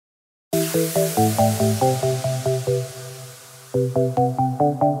Hey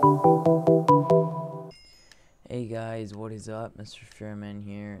guys, what is up? Mr. Sherman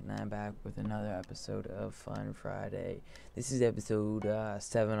here, and I'm back with another episode of Fun Friday. This is episode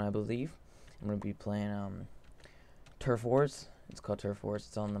 7, I believe. I'm going to be playing Turf Wars. It's called Turf Wars.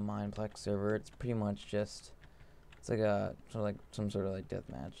 It's on the Mineplex server. It's pretty much just, it's like some sort of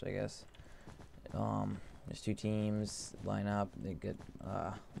deathmatch, I guess. There's two teams line up. They get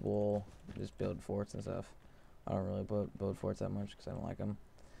wool, just build forts and stuff. I don't really build forts that much because I don't like them.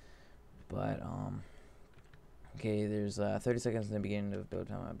 But okay, there's 30 seconds in the beginning of build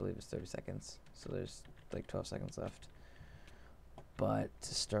time. I believe it's 30 seconds. So there's like 12 seconds left. But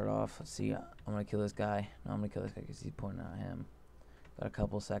to start off, let's see. I'm going to kill this guy. No, I'm going to kill this guy because he's pointing at him. Got a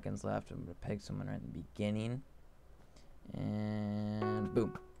couple seconds left. I'm going to peg someone right in the beginning. And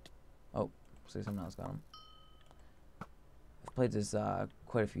boom. Oh, looks like someone else got him. I've played this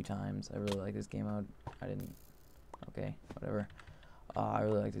quite a few times. I really like this game mode. I didn't. Okay, whatever. I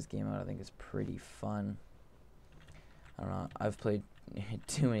really like this game mode. I think it's pretty fun. I don't know. I've played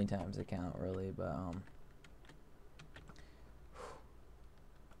too many times to count, really, but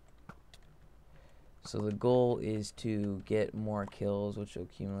so the goal is to get more kills, which will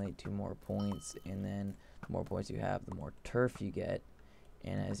accumulate to more points, and then the more points you have, the more turf you get.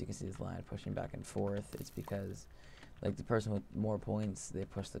 And as you can see, this line pushing back and forth. It's because, like, the person with more points, they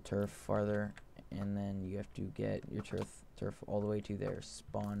push the turf farther, and then you have to get your turf all the way to their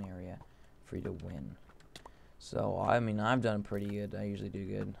spawn area for you to win. So, I mean, I've done pretty good. I usually do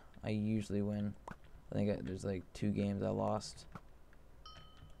good. I usually win. I think there's like 2 games I lost.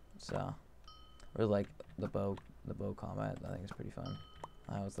 So, I really like the bow combat. I think it's pretty fun.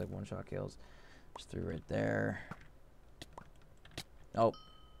 I always like one-shot kills. Just 3 right there. Oh,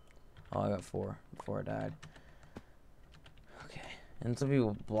 I got 4 before I died. Okay, and some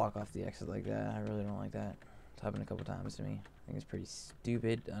people block off the exit like that. I really don't like that. It's happened a couple times to me. I think it's pretty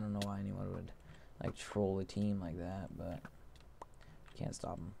stupid. I don't know why anyone would like troll a team like that, but you can't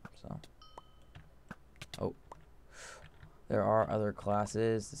stop them. So, oh, there are other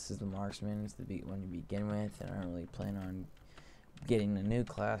classes. This is the marksman. It's the one you begin with, and I don't really plan on getting a new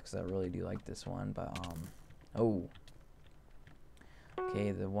class because I really do like this one. But oh,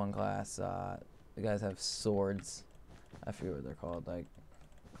 okay, the one class. The guys have swords. I forget what they're called. Like,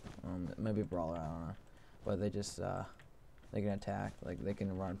 maybe brawler. I don't know, but they just they can attack. Like, they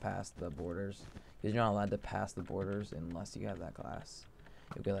can run past the borders. Because you're not allowed to pass the borders unless you have that class.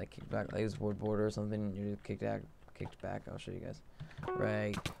 You'll get like kicked back, like this border or something. You get kicked back. I'll show you guys.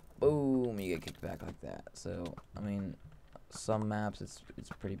 Right, boom, you get kicked back like that. So I mean, some maps it's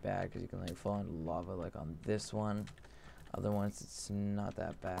pretty bad because you can like fall into lava like on this one. Other ones it's not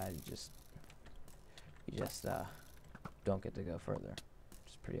that bad. You just don't get to go further. Which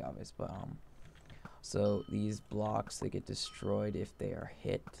is pretty obvious. But so these blocks, they get destroyed if they are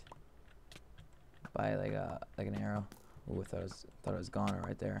hit by like an arrow. Ooh, I thought it was gone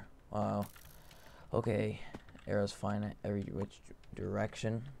right there. Wow. Okay, arrows flying at every which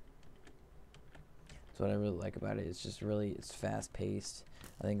direction. So what I really like about it is just it's fast paced.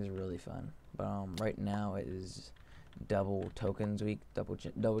 I think it's really fun. But right now it is double tokens week, double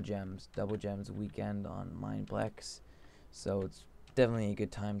gems weekend on Mineplex. So it's definitely a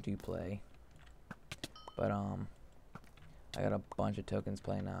good time to play. But I got a bunch of tokens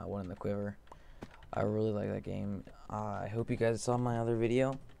playing one in the quiver. I really like that game. I hope you guys saw my other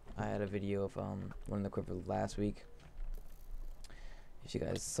video. I had a video of one in the quiver last week. If you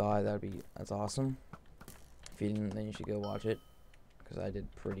guys saw it, that's awesome. If you didn't, then you should go watch it because I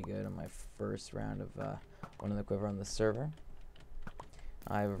did pretty good on my first round of one in the quiver on the server.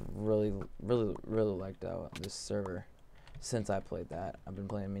 I really liked this server since I played that. I've been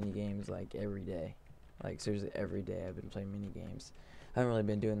playing mini games like every day. Like, seriously, every day I've been playing mini games. I haven't really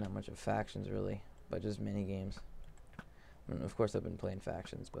been doing that much of factions, really, but just mini games. I mean, of course, I've been playing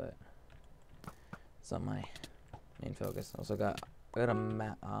factions, but it's not my main focus. Also I got a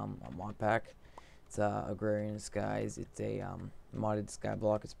mod pack. It's Agrarian Skies. It's a modded sky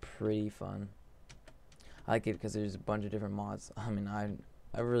block. It's pretty fun. I like it because there's a bunch of different mods. I mean, I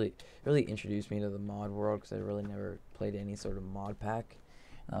really introduced me to the mod world because I really never played any sort of mod pack.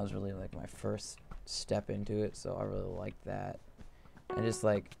 And that was really like my first step into it, so I really liked that. And just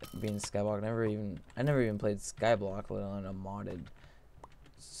like being Skyblock, I never even played Skyblock, let alone a modded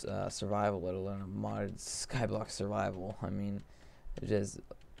survival, let alone a modded Skyblock survival. I mean, it's just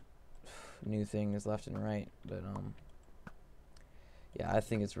new things left and right. But yeah, I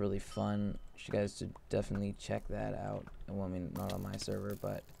think it's really fun. You guys should definitely check that out. Well, I mean, not on my server,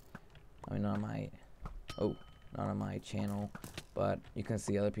 but I mean not on my channel. but you can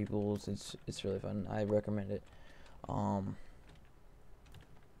see other people's. It's really fun. I recommend it.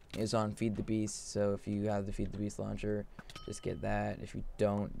 It's on Feed the Beast, so if you have the Feed the Beast launcher, just get that. If you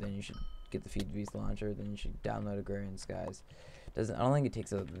don't, then you should get the Feed the Beast launcher. Then you should download Agrarian Skies. I don't think it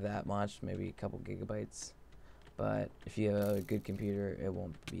takes up that much, maybe a couple gigabytes. But if you have a good computer, it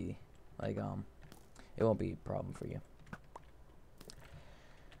won't be like it won't be a problem for you.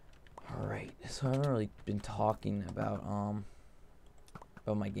 Alright, so I haven't really been talking about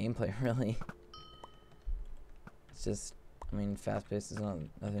my gameplay really. It's just, I mean, fast-paced is nothing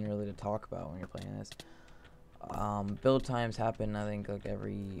really to talk about when you're playing this. Build times happen, I think, like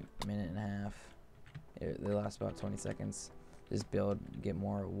every minute and a half. They last about 20 seconds. Just build, get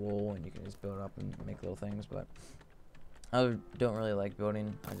more wool, and you can just build up and make little things. But I don't really like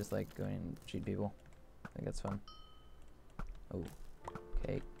building. I just like going and shoot people. I think that's fun. Oh,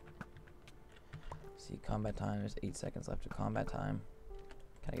 okay. See, combat time. There's 8 seconds left of combat time.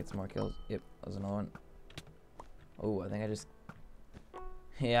 Can I get some more kills? Yep, that was another one. Oh, I think I just...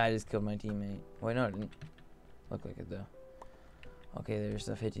 Yeah, I just killed my teammate. Wait, no, it didn't look like it, though. Okay, there's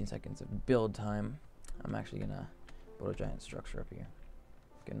 15 seconds of build time. I'm actually gonna build a giant structure up here.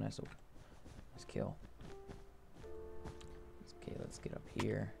 Get a nice kill. Okay, let's get up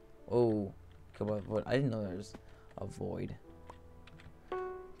here. Oh, what? I didn't know there was a void.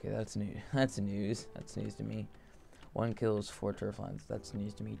 Okay, that's new. That's news. That's news to me. 1 kills, 4 turf lines. That's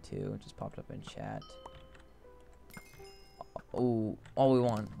news to me too. It just popped up in chat. Oh, we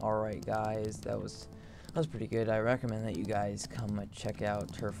won. All right, guys, that was pretty good. I recommend that you guys come check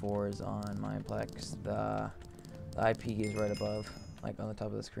out Turf Wars on Mineplex. The IP is right above, like on the top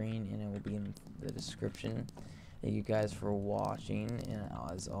of the screen, and it will be in the description. Thank you guys for watching, and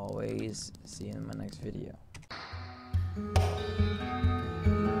as always, see you in my next video.